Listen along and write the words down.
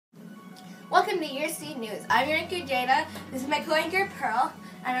Welcome to Your C News. I'm your anchor Jada. This is my co-anchor Pearl,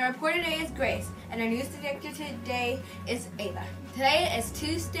 and our reporter today is Grace, and our news director today is Ava. Today is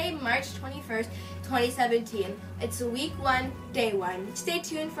Tuesday, March 21st, 2017. It's week 1, day 1. Stay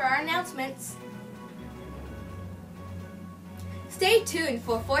tuned for our announcements. Stay tuned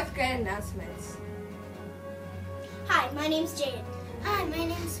for 4th grade announcements. Hi, my name's Jade. Hi, my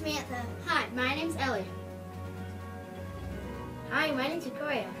name's Samantha. Hi, my name's Ellie. Hi, my name's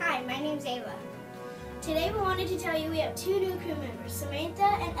Victoria. Hi, my name's Ava. Today we wanted to tell you we have 2 new crew members, Samantha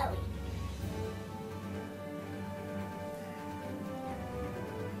and Ellie.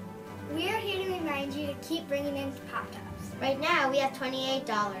 We are here to remind you to keep bringing in Pop-Tops. Right now, we have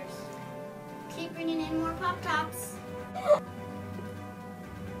 $28. Keep bringing in more Pop-Tops.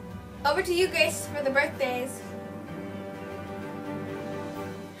 Over to you, Grace, for the birthdays.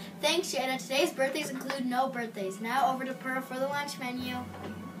 Thanks, Jada. Today's birthdays include no birthdays. Now over to Pearl for the lunch menu.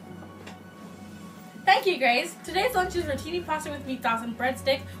 Thank you, Grace. Today's lunch is rotini pasta with meat sauce and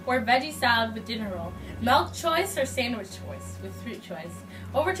breadstick or veggie salad with dinner roll. Milk choice or sandwich choice with fruit choice.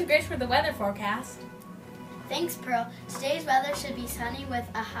 Over to Grace for the weather forecast. Thanks, Pearl. Today's weather should be sunny with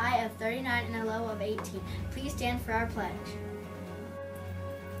a high of 39 and a low of 18. Please stand for our pledge.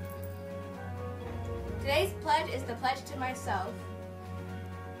 Today's pledge is the pledge to myself.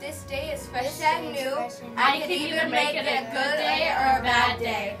 This day is fresh and new. I can either make it a good day or a bad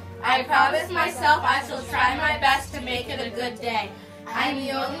day. I promise myself I shall try my best to make it a good day. I'm the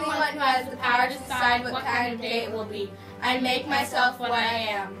only one who has the power to decide what kind of day it will be. I make myself what I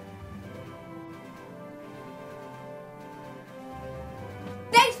am.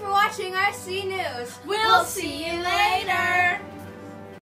 Thanks for watching our C News. We'll see you later.